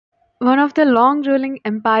One of the long ruling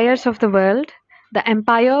empires of the world, the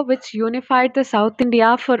empire which unified the South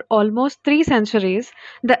India for almost 3 centuries,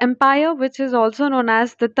 the empire which is also known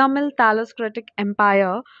as the Tamil Thaloscratic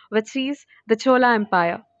Empire, which is the Chola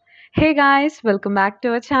Empire. Hey guys, welcome back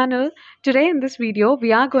to our channel. Today in this video,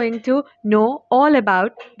 we are going to know all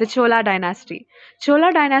about the Chola dynasty.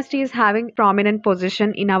 Chola dynasty is having prominent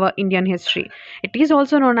position in our Indian history. It is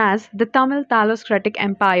also known as the Tamil Thaloscratic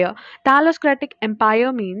Empire. Thaloscratic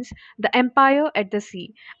Empire means the empire at the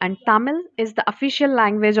sea, and Tamil is the official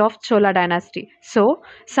language of Chola dynasty. So,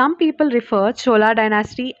 some people refer Chola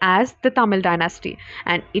dynasty as the Tamil dynasty,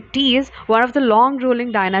 and it is one of the long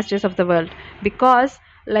ruling dynasties of the world because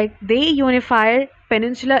they unified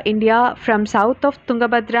peninsular India from south of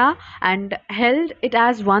Tungabhadra and held it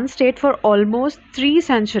as one state for almost 3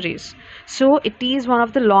 centuries. So it is one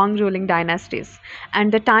of the long ruling dynasties.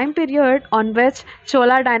 And the time period on which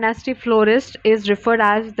Chola dynasty flourished is referred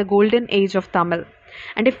as the golden age of Tamil.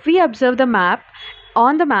 And if we observe the map,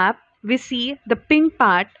 on the map we see the pink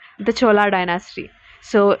part, the Chola dynasty.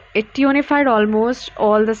 So it unified almost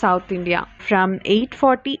all the South India. From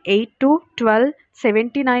 848 to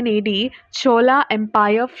 1279 AD, Chola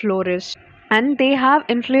Empire flourished. And they have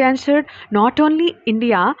influenced not only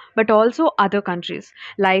India but also other countries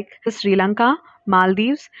like Sri Lanka,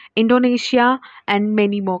 Maldives, Indonesia, and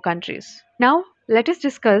many more countries. Now, let us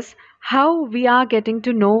discuss how we are getting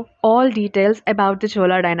to know all details about the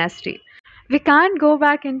Chola dynasty. We can't go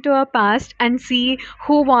back into our past and see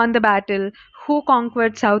who won the battle, who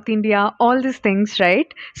conquered South India, all these things,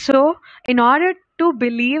 right? So, in order to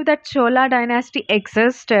believe that Chola dynasty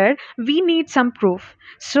existed, we need some proof.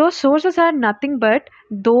 So, sources are nothing but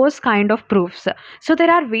those kind of proofs. So,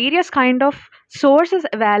 there are various kind of sources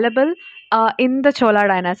available in the Chola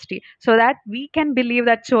dynasty so that we can believe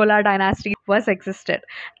that Chola dynasty was existed.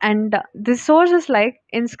 And the sources like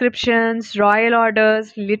inscriptions, royal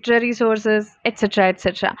orders, literary sources, etc.,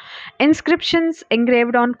 etc. Inscriptions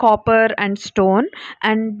engraved on copper and stone,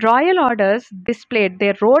 and royal orders displayed.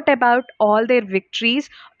 They wrote about all their victories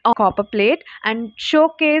on copper plate and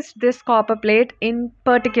showcased this copper plate in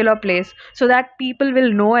particular place so that people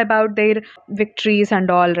will know about their victories and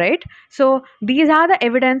all, right? So these are the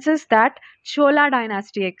evidences that Chola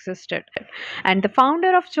dynasty existed. And the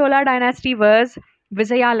founder of Chola dynasty was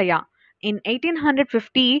Vijayalaya. In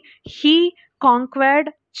 1850, he conquered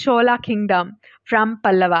Chola kingdom from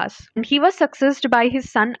Pallavas. And he was succeeded by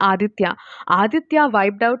his son Aditya. Aditya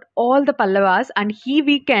wiped out all the Pallavas and he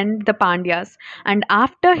weakened the Pandyas. And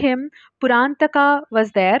after him, Purantaka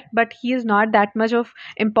was there, but he is not that much of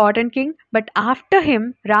important king. But after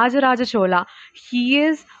him, Rajaraja Chola, he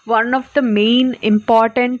is one of the main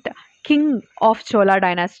important king of Chola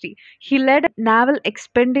dynasty. He led a naval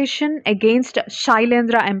expedition against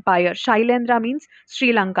Shailendra Empire. Shailendra means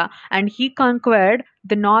Sri Lanka, and he conquered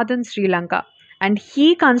the northern Sri Lanka. And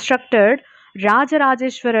he constructed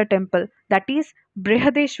Rajarajeshwara temple, that is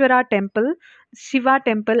Brihadeshwara temple, Shiva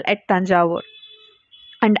temple at Tanjavur.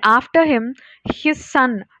 And after him, his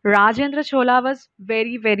son Rajendra Chola was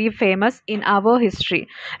very, very famous in our history.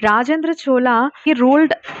 Rajendra Chola, he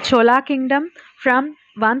ruled Chola kingdom from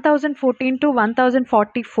 1014 to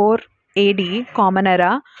 1044 AD, Common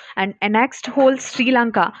Era, and annexed whole Sri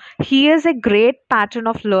Lanka. He is a great patron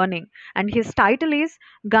of learning, and his title is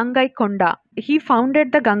Gangaikonda. He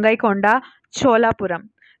founded the Gangaikonda Cholapuram.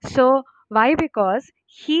 So, why? Because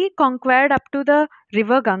he conquered up to the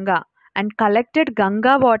river Ganga and collected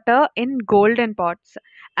Ganga water in golden pots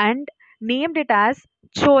and named it as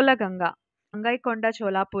Chola Ganga, Gangaikonda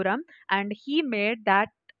Cholapuram, and he made that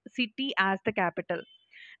city as the capital.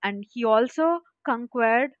 And he also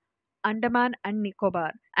conquered Andaman and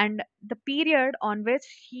Nicobar. And the period on which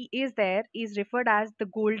he is there is referred as the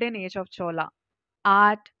golden age of Chola.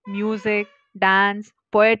 Art, music, dance,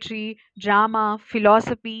 poetry, drama,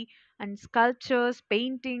 philosophy, and sculptures,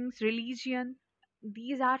 paintings, religion,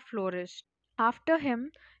 these are flourished. After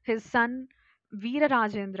him, his son Veera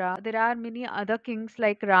Rajendra, there are many other kings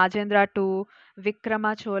like Rajendra II,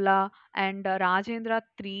 Vikrama Chola, and Rajendra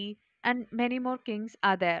III, and many more kings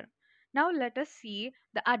are there. Now let us see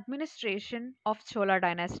the administration of Chola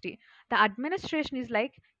dynasty. The administration is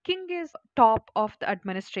like king is top of the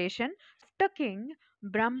administration. After king,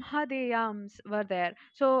 Brahmadeyams were there.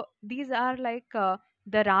 So these are like the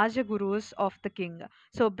Rajagurus of the king.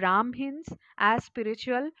 So Brahmins as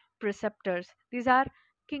spiritual preceptors. These are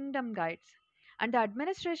kingdom guides. And the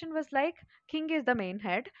administration was like king is the main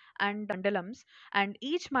head and mandalams, and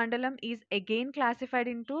each mandalam is again classified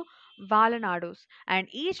into valanadus, and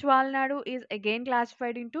each valanadu is again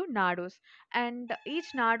classified into nadus, and each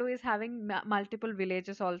nadu is having multiple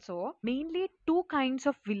villages also, mainly two kinds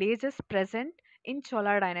of villages present in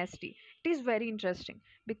Chola dynasty. It is very interesting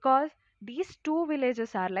because these two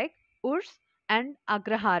villages are like Urs and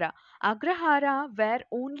Agrahara. Agrahara, where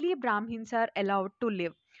only Brahmins are allowed to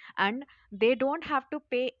live, and they don't have to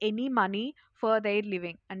pay any money for their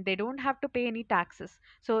living, and they don't have to pay any taxes.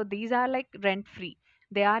 So these are like rent free.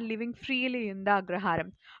 They are living freely in the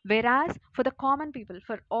Agraharam. Whereas for the common people,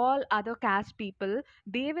 for all other caste people,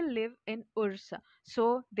 they will live in Urs.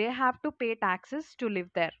 So they have to pay taxes to live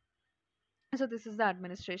there. So this is the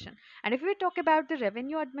administration. And if we talk about the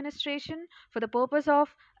revenue administration for the purpose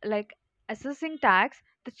of like assessing tax,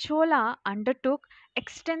 the Chola undertook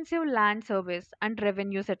extensive land surveys and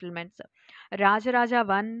revenue settlements. Rajaraja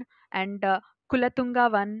 1 and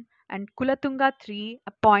Kulatunga 1 and Kulatunga 3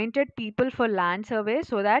 appointed people for land survey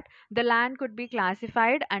so that the land could be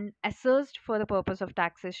classified and assessed for the purpose of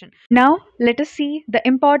taxation. Now let us see the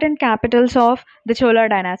important capitals of the Chola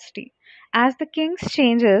dynasty. As the kings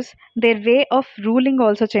changes, their way of ruling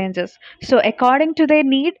also changes. So according to their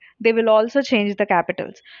need, they will also change the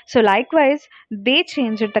capitals. So likewise, they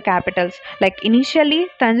changed the capitals. Like initially,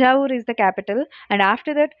 Tanjavur is the capital, and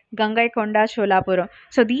after that, Gangaikonda Cholapuram.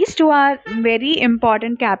 So these two are very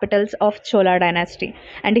important capitals of Chola dynasty.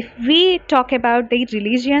 And if we talk about the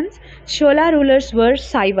religions, Chola rulers were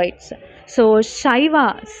Saivites. So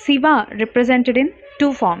Shiva represented in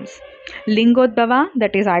two forms. Lingodbava,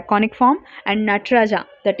 that is iconic form, and Nataraja,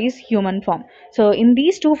 that is human form. So in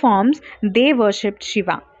these two forms, they worshipped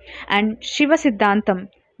Shiva. And Shiva Siddhantam,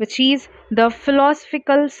 which is the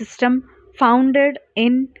philosophical system founded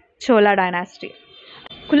in Chola dynasty.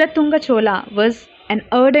 Kulatunga Chola was an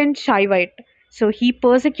ardent Shaivite, so he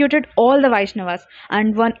persecuted all the Vaishnavas.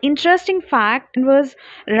 And one interesting fact was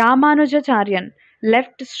Ramanujacharyan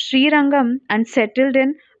left Srirangam and settled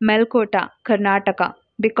in Melkota, Karnataka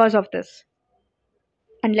because of this.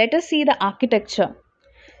 And let us see the architecture.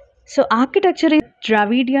 So architecture is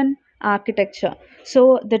Dravidian architecture.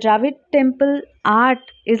 So the Dravid temple art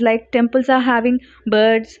is like temples are having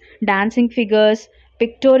birds, dancing figures,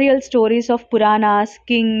 pictorial stories of Puranas,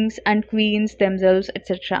 kings and queens themselves,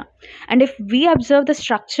 etc. And if we observe the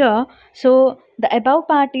structure, so the above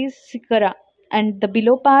part is Sikara and the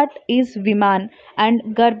below part is Viman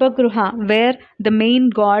and Garbhagruha where the main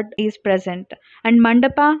god is present, and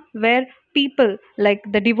Mandapa where people like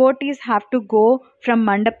the devotees have to go from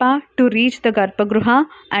mandapa to reach the garbhagruha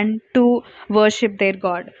and to worship their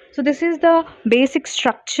god. So this is the basic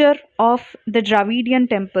structure of the Dravidian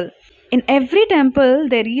temple. In every temple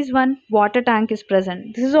there is one water tank is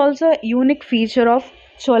present. This is also a unique feature of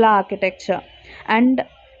Chola architecture. And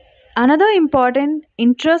another important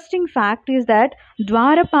interesting fact is that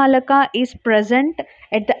Dwarapalaka is present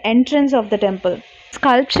at the entrance of the temple.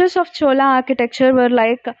 Sculptures of Chola architecture were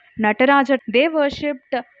like Nataraja. They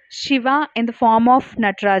worshipped Shiva in the form of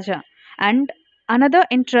Nataraja. And another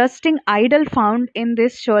interesting idol found in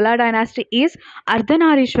this Chola dynasty is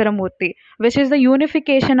Ardhanarishwara Murti, which is the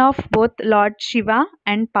unification of both Lord Shiva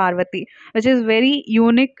and Parvati, which is very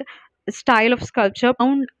unique style of sculpture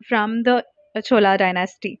found from the Chola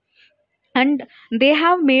dynasty. And they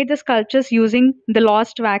have made the sculptures using the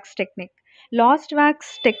lost wax technique. Lost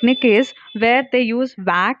wax technique is where they use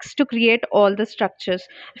wax to create all the structures.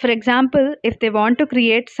 For example, if they want to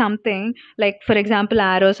create something like for example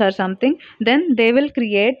arrows or something, then they will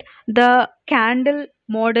create the candle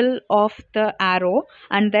model of the arrow,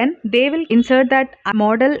 and then they will insert that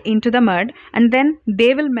model into the mud, and then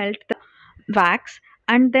they will melt the wax,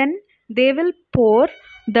 and then they will pour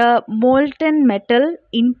the molten metal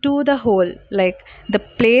into the hole, like the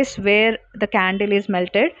place where the candle is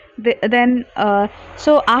melted. Then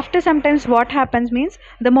so after sometimes what happens means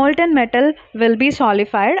the molten metal will be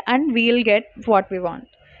solidified and we'll get what we want.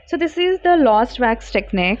 So this is the lost wax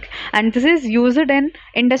technique, and this is used in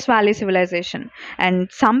Indus Valley civilization. And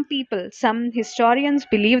some people, some historians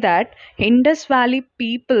believe that Indus Valley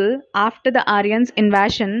people, after the Aryans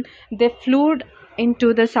invasion, they flew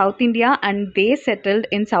into the South India and they settled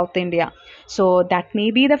in South India. So that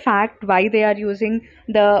may be the fact why they are using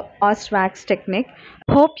the lost wax technique.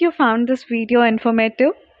 Hope you found this video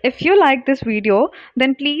informative. If you like this video,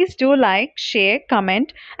 then please do like, share,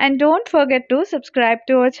 comment, and don't forget to subscribe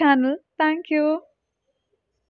to our channel. Thank you.